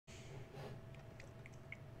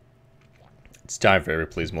It's time for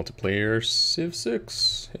Civ Multiplayer Civ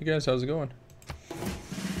 6. Hey guys, how's it going?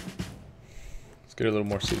 Let's get a little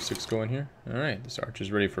more Civ 6 going here. Alright, this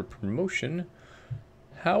archer's ready for promotion.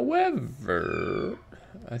 However,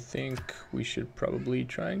 I think we should probably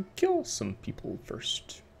try and kill some people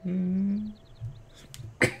first.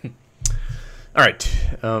 Alright,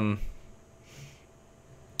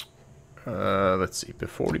 let's see.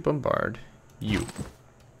 Before we bombard,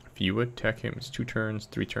 if you attack him, it's 2 turns,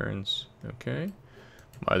 3 turns. Okay.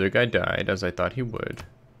 My other guy died, as I thought he would.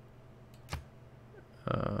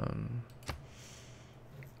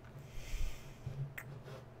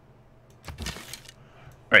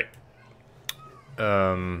 Right.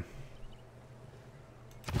 And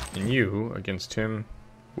you, against him,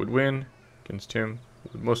 would win. Against him,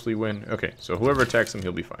 would mostly win. Okay, so whoever attacks him,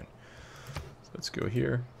 he'll be fine. So let's go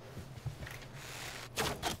here.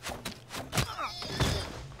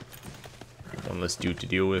 One less dude to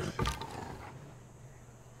deal with.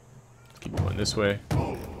 Let's keep going this way.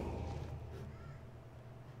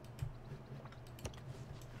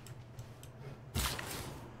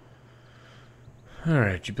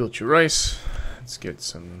 Alright, you built your rice. Let's get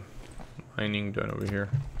some mining done over here.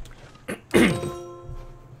 Nice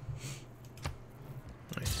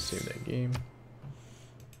to save that game.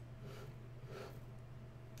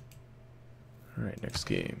 Alright, next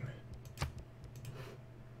game.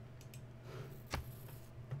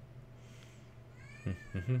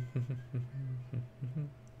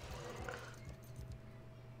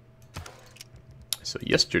 So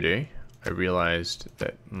yesterday I realized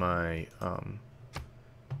that my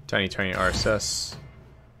tiny RSS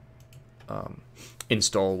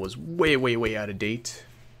install was way out of date,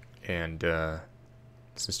 and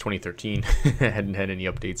since 2013 I hadn't had any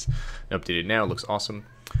updates. Updated now, it looks awesome.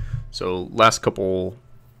 So last couple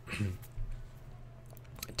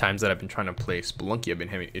times that I've been trying to play Spelunky, I've been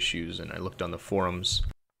having issues, and I looked on the forums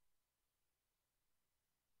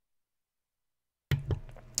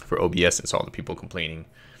for OBS and saw the people complaining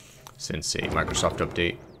since a Microsoft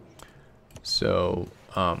update. So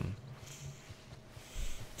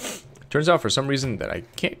turns out for some reason that I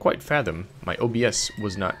can't quite fathom, my OBS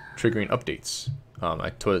was not triggering updates. I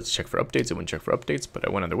told it to check for updates, it wouldn't check for updates, but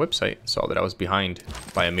I went on their website, saw that I was behind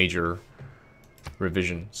by a major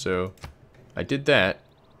revision. So I did that.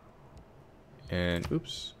 And,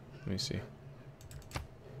 oops, let me see.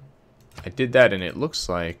 I did that and it looks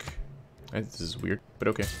like, this is weird, but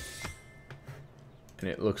okay. And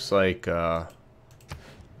it looks like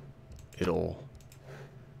it'll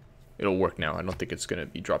work now. I don't think it's gonna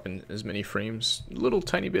be dropping as many frames. A little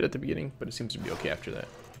tiny bit at the beginning, but it seems to be okay after that.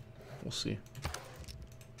 We'll see.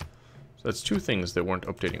 So that's 2 things that weren't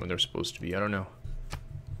updating when they're supposed to be. I don't know.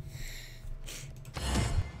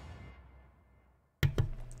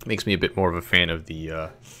 Makes me a bit more of a fan of the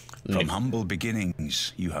from humble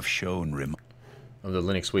beginnings you have shown of the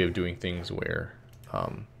Linux way of doing things, where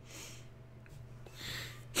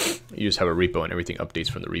you just have a repo and everything updates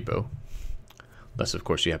from the repo. Unless, of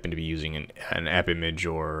course, you happen to be using an app image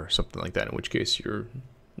or something like that, in which case you're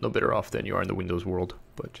no better off than you are in the Windows world.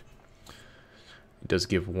 But it does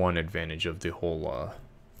give one advantage of the whole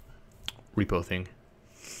repo thing.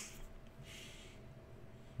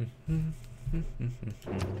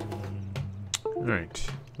 Alright,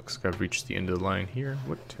 looks like I've reached the end of the line here.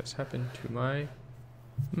 What has happened to my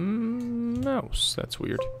mouse? That's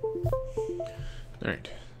weird.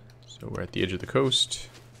 Alright, so we're at the edge of the coast.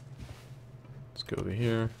 Let's go over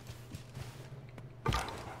here.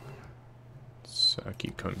 So I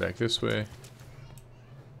keep coming back this way.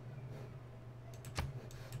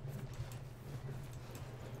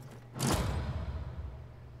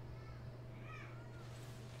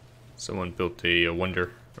 Someone built a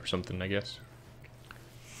wonder or something, I guess.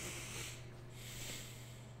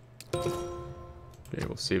 Okay,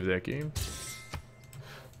 we'll save that game.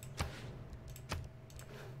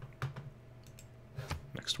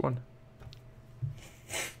 Next one.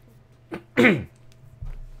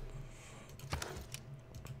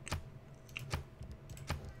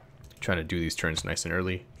 Trying to do these turns nice and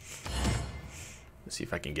early. Let's see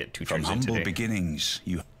if I can get 2 turns in today. From humble beginnings,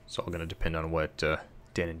 It's all going to depend on what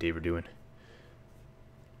Dan and Dave are doing.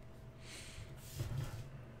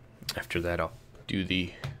 After that, I'll do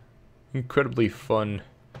the incredibly fun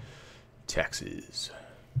taxes.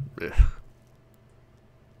 Ugh.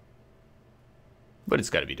 But it's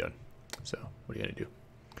got to be done. So, what are you going to do?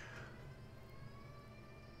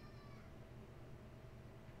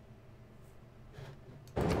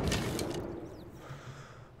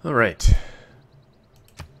 Alright.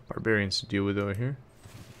 Barbarians to deal with over here.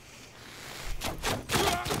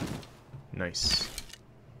 Nice.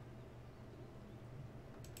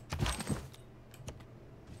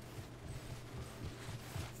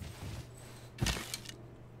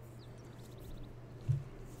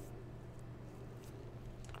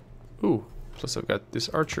 Plus I've got this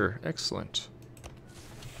archer. Excellent.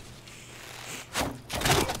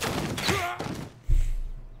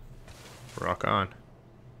 Rock on.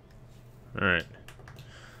 Alright.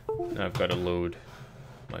 Now I've got to load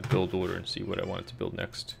my build order and see what I want to build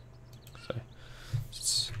next.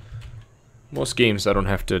 Most games I don't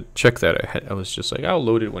have to check that. I was just like, I'll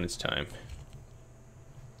load it when it's time.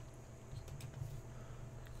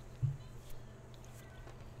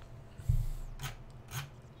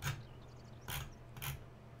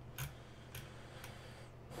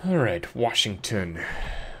 Alright, Washington.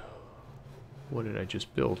 What did I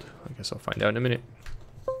just build? I guess I'll find out in a minute.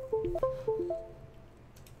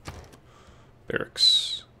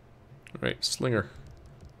 Barracks. Alright, Slinger.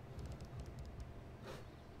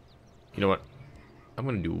 You know what? I'm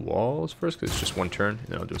gonna do walls first because it's just one turn, and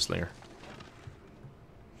then I'll do a Slinger.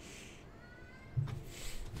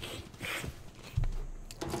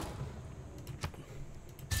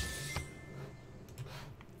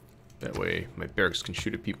 That way my barracks can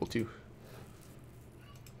shoot at people too.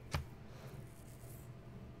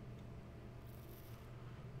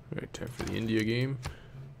 Alright, time for the India game.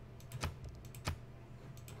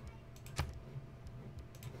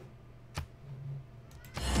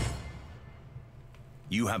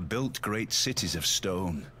 You have built great cities of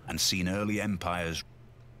stone and seen early empires.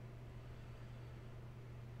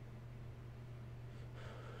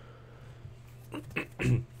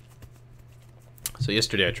 So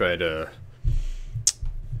yesterday I tried a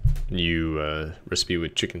new recipe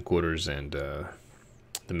with chicken quarters and the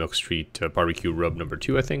Milk Street barbecue rub number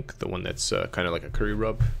 2, I think. The one that's kind of like a curry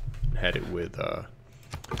rub. Had it with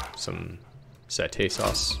some satay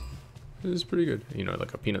sauce. It was pretty good. You know,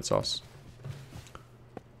 like a peanut sauce.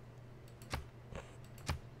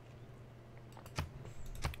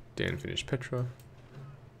 Dan finished Petra.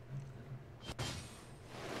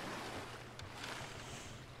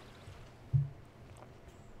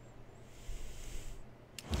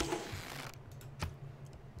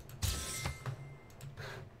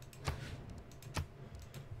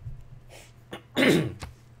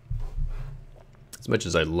 As much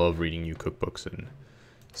as I love reading new cookbooks and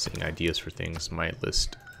seeing ideas for things, my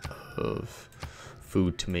list of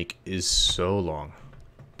food to make is so long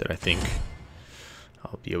that I think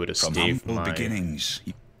I'll be able to stave my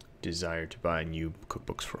desire to buy new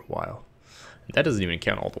cookbooks for a while. And that doesn't even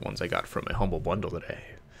count all the ones I got from a humble bundle that I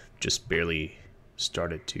just barely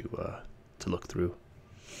started to look through.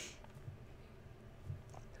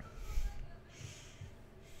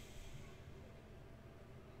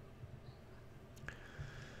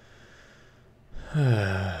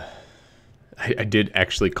 I did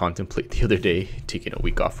actually contemplate the other day taking a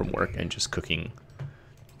week off from work and just cooking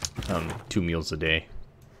 2 meals a day.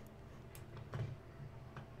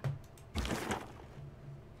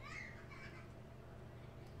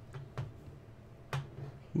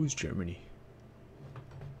 Who's Germany?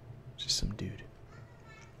 Just some dude.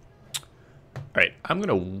 Alright, I'm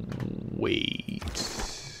gonna wait.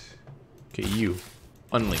 Okay, you.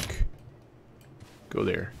 Unlink. Go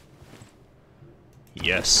there.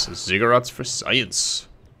 Yes, ziggurats for science.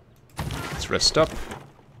 Let's rest up.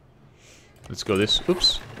 Let's go this.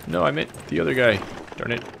 Oops. No, I meant the other guy.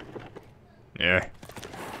 Darn it. Yeah.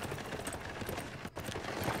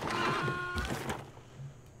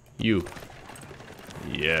 You.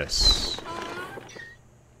 Yes.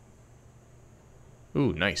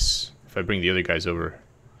 Ooh, nice. If I bring the other guys over,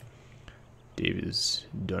 Dave is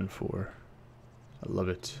done for. I love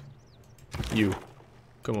it. You.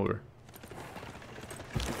 Come over.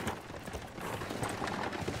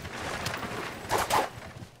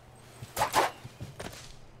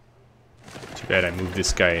 Too bad I moved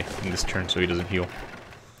this guy in this turn so he doesn't heal.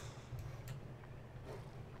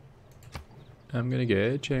 I'm gonna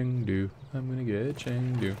get Chengdu. I'm gonna get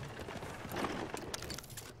Chengdu.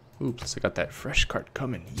 Ooh, plus I got that fresh cart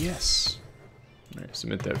coming. Yes. Alright,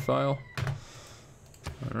 submit that file.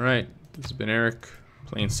 Alright, this has been Eric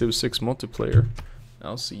playing Civ 6 Multiplayer.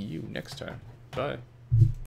 I'll see you next time. Bye.